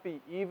 feeling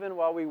happy even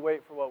while we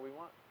wait for what we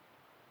want.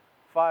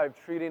 5,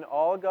 treating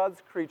all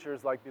God's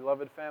creatures like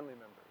beloved family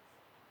members.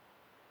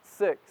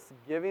 6,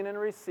 giving and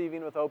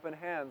receiving with open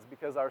hands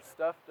because our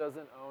stuff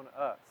doesn't own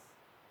us.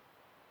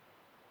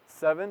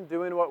 7,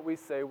 doing what we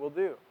say we'll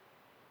do.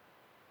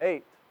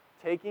 8,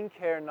 taking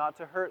care not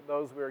to hurt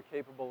those we are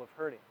capable of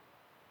hurting.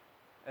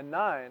 And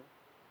 9,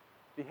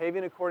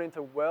 behaving according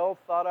to well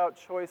thought out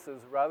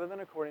choices rather than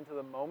according to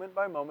the moment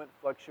by moment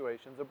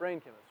fluctuations of brain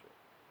chemistry.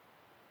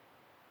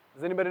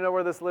 Does anybody know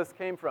where this list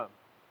came from?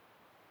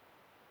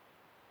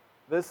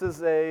 This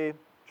is a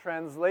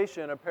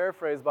translation, a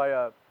paraphrase by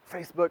a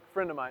Facebook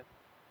friend of mine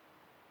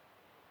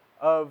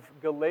of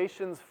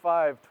Galatians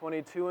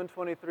 5:22 and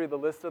 23, the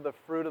list of the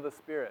fruit of the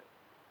Spirit.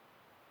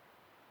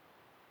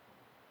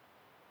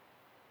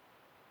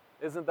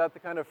 Isn't that the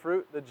kind of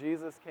fruit that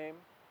Jesus came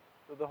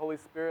that the Holy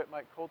Spirit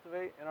might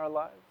cultivate in our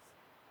lives?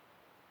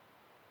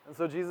 And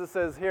so Jesus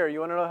says, here, you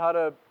want to know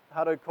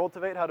how to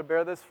cultivate, how to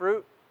bear this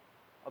fruit?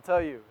 I'll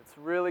tell you, it's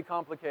really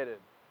complicated.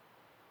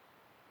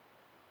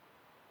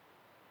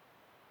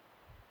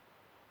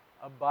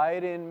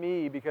 Abide in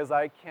me because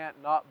I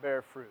can't not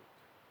bear fruit.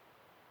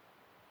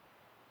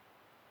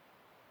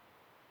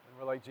 And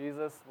we're like,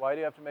 Jesus, why do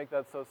you have to make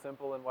that so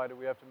simple and why do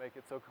we have to make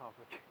it so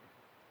complicated?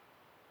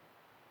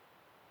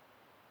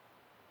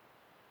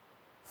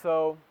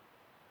 So,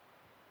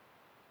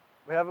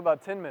 we have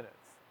about 10 minutes.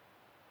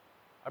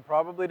 I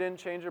probably didn't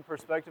change your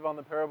perspective on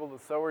the parable of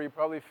the sower. You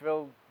probably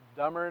feel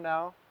dumber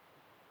now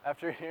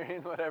after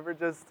hearing whatever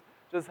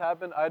just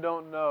happened. I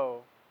don't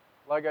know.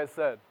 Like I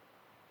said,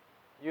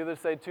 you either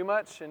say too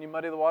much and you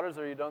muddy the waters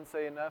or you don't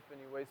say enough and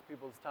you waste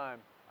people's time.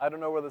 I don't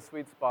know where the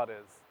sweet spot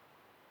is.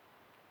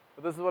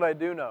 But this is what I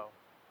do know.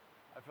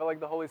 I feel like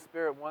the Holy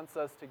Spirit wants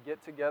us to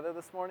get together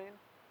this morning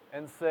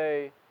and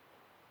say,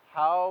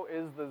 how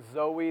is the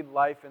Zoe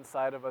life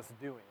inside of us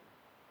doing?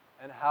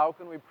 And how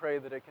can we pray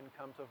that it can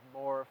come to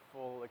more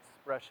full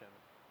expression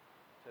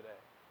today?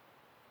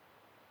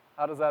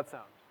 How does that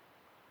sound?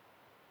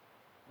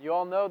 You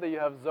all know that you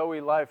have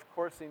Zoe life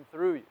coursing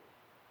through you.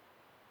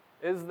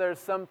 Is there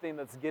something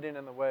that's getting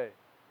in the way?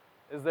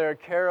 Is there a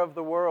care of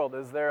the world?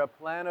 Is there a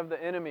plan of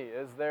the enemy?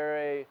 Is there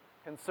a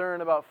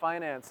concern about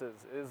finances?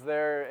 Is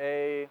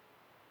there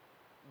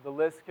the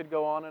list could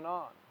go on and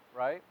on,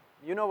 right?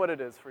 You know what it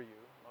is for you,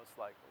 most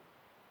likely.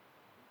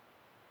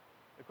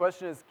 The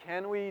question is,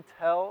 can we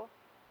tell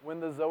when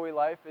the Zoe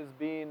life is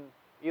being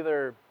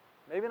either,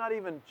 maybe not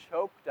even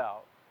choked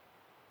out?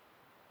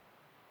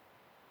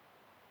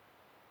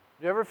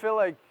 Do you ever feel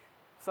like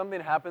something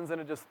happens and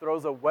it just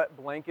throws a wet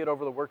blanket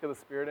over the work of the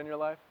Spirit in your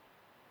life?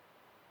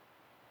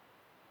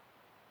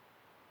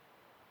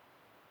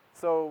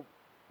 So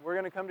we're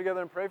going to come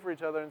together and pray for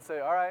each other and say,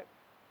 all right,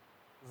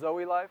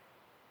 Zoe life,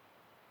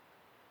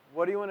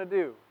 what do you want to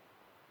do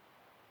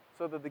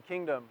so that the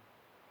kingdom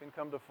can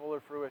come to fuller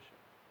fruition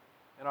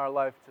in our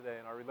life today,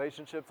 in our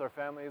relationships, our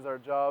families, our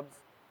jobs,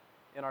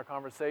 in our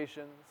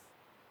conversations?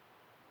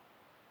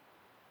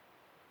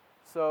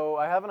 So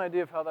I have an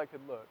idea of how that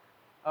could look.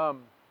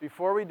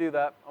 Before we do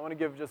that, I want to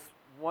give just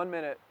 1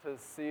 minute to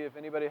see if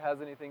anybody has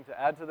anything to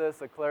add to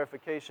this, a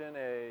clarification,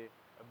 a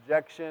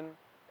objection,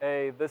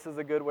 this is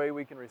a good way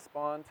we can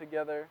respond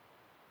together.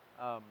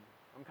 I'm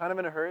kind of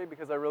in a hurry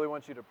because I really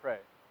want you to pray.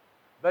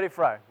 Betty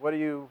Fry, what do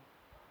you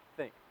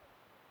think?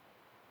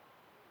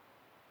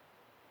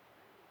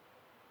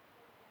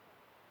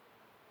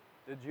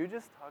 Did you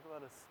just talk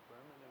about a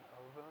sperm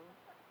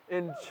and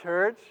an ovum in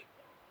church?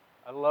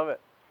 I love it.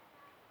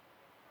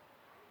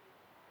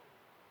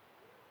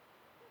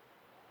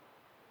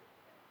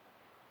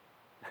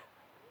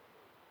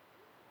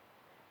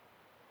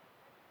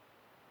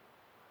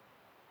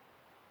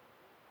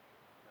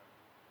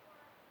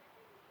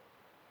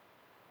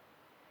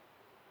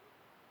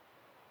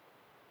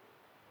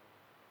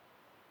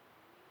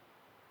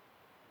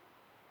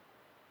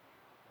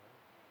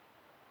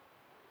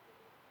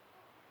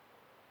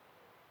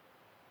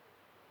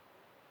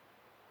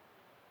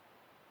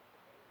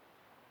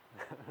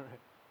 Right.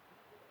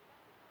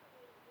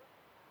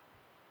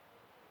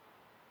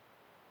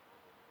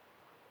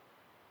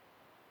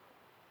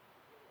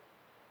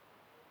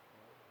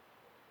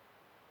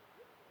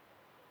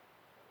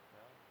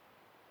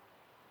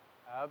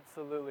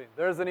 Absolutely.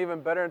 There's an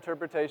even better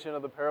interpretation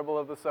of the parable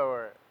of the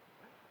sower.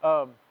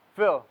 Phil,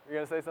 you're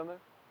going to say something?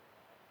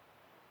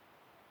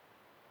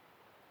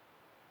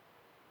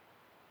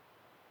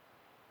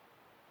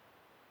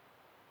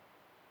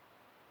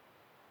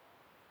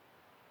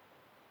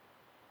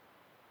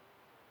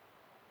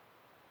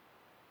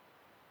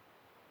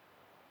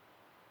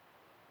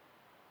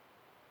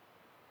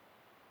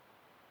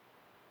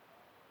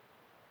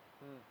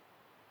 Hmm.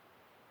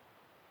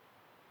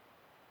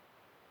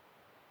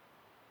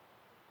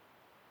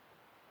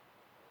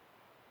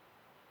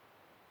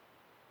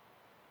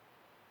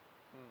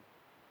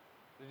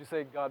 Hmm. Did you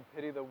say God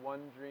pity the one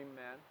dream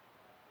man?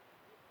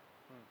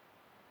 Hmm.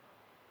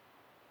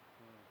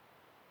 Hmm.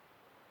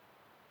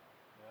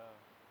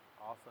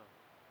 Yeah. Awesome.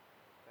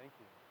 Thank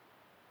you.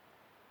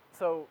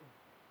 So,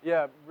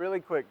 yeah,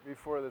 really quick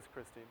before this,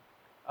 Christine.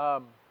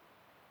 Um,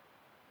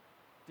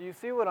 do you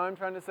see what I'm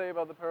trying to say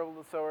about the parable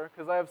of the sower?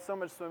 Because I have so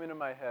much swimming in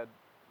my head.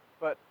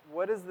 But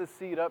what is the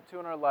seed up to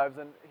in our lives?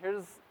 And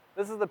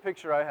this is the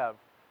picture I have.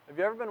 Have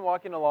you ever been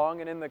walking along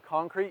and in the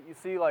concrete you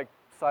see like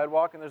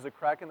sidewalk and there's a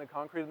crack in the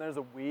concrete and there's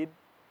a weed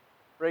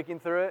breaking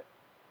through it?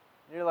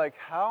 And you're like,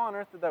 how on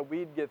earth did that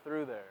weed get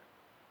through there?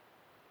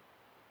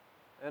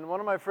 And one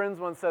of my friends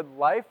once said,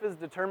 life is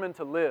determined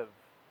to live.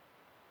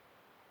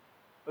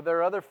 But there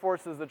are other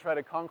forces that try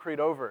to concrete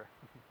over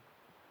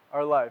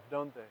our life,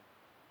 don't they?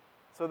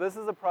 So this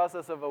is a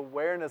process of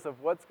awareness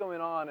of what's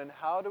going on and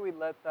how do we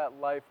let that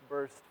life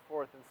burst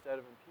forth instead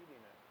of impeding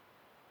it.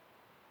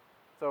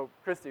 So,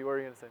 Christy, what are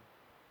you going to say?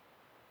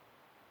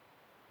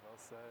 Well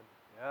said.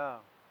 Yeah,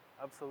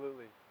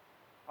 absolutely.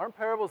 Aren't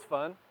parables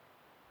fun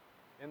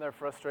in their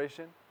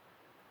frustration?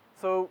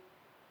 So,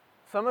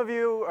 some of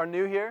you are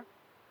new here,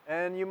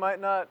 and you might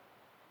not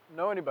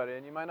know anybody,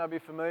 and you might not be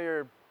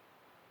familiar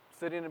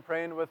sitting and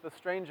praying with a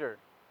stranger.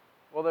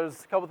 Well,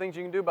 there's a couple things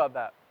you can do about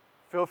that.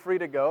 Feel free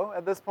to go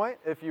at this point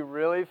if you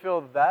really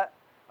feel that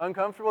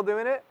uncomfortable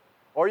doing it,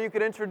 or you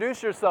could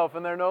introduce yourself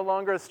and they're no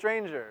longer a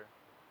stranger.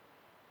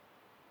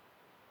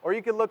 Or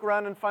you could look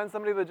around and find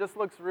somebody that just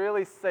looks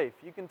really safe.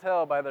 You can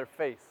tell by their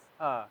face.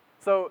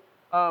 So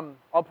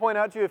I'll point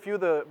out to you a few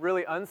of the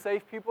really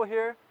unsafe people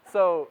here.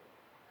 So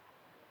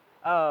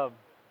I'm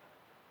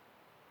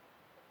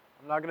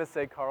not going to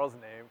say Carl's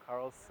name.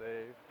 Carl's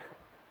safe.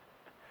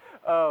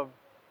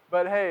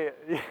 But hey,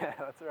 yeah,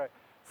 that's right.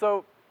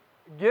 So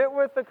get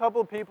with a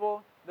couple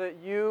people that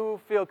you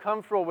feel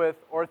comfortable with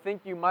or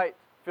think you might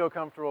feel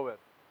comfortable with.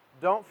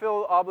 Don't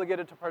feel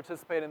obligated to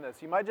participate in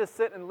this. You might just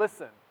sit and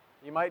listen.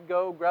 You might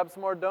go grab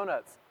some more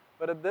donuts.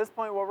 But at this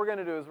point, what we're going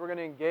to do is we're going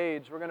to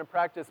engage, we're going to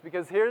practice,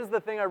 because here's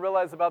the thing I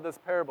realized about this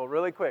parable,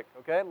 really quick,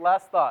 okay?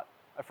 Last thought.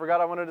 I forgot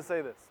I wanted to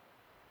say this.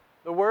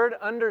 The word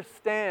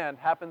understand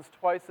happens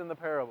twice in the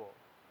parable.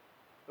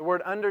 The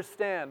word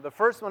understand. The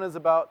first one is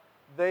about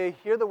they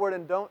hear the word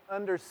and don't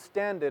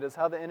understand it, is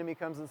how the enemy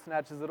comes and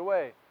snatches it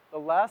away. The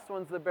last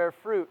ones that bear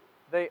fruit,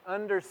 they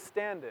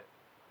understand it.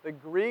 The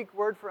Greek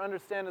word for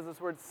understand is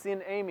this word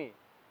synemi,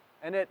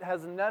 and it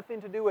has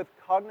nothing to do with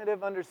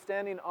cognitive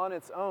understanding on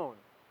its own.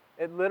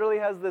 It literally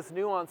has this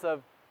nuance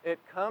of it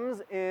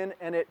comes in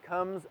and it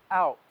comes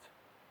out.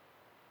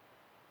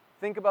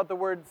 Think about the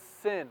word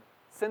sin,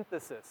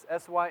 synthesis,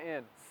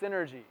 S-Y-N,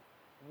 synergy,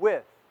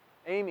 with,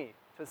 Amy,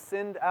 to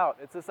send out.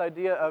 It's this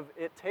idea of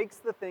it takes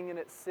the thing and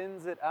it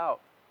sends it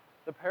out.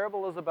 The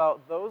parable is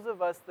about those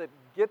of us that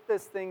get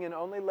this thing and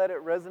only let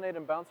it resonate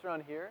and bounce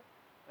around here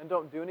and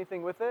don't do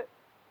anything with it.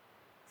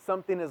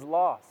 Something is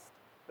lost.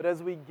 But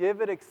as we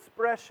give it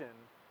expression,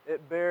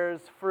 it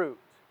bears fruit.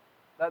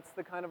 That's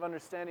the kind of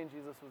understanding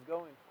Jesus was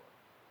going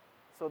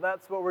for. So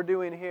that's what we're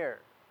doing here,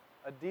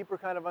 a deeper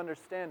kind of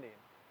understanding.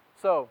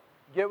 So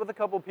get with a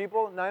couple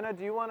people. Nina,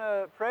 do you want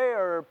to pray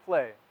or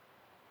play?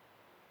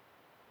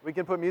 We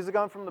can put music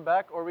on from the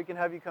back, or we can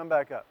have you come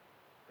back up.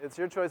 It's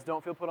your choice.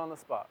 Don't feel put on the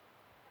spot.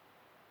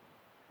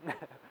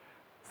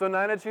 So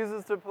Nina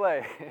chooses to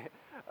play.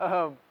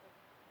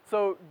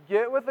 So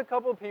get with a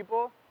couple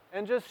people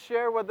and just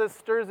share what this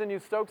stirs in you,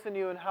 stokes in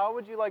you, and how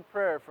would you like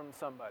prayer from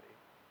somebody?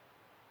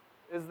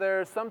 Is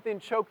there something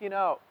choking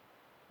out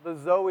the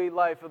Zoe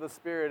life of the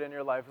Spirit in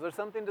your life? Is there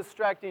something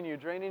distracting you,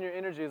 draining your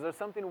energy? Is there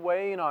something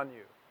weighing on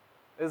you?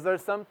 Is there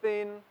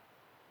something,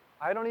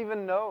 I don't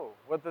even know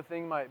what the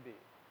thing might be.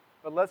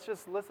 But let's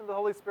just listen to the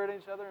Holy Spirit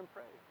and each other and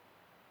pray.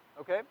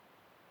 Okay?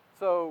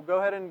 So go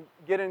ahead and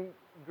get in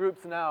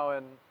groups now,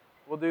 and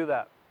we'll do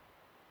that.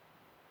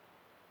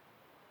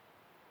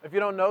 If you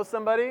don't know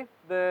somebody,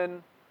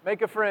 then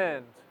make a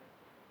friend.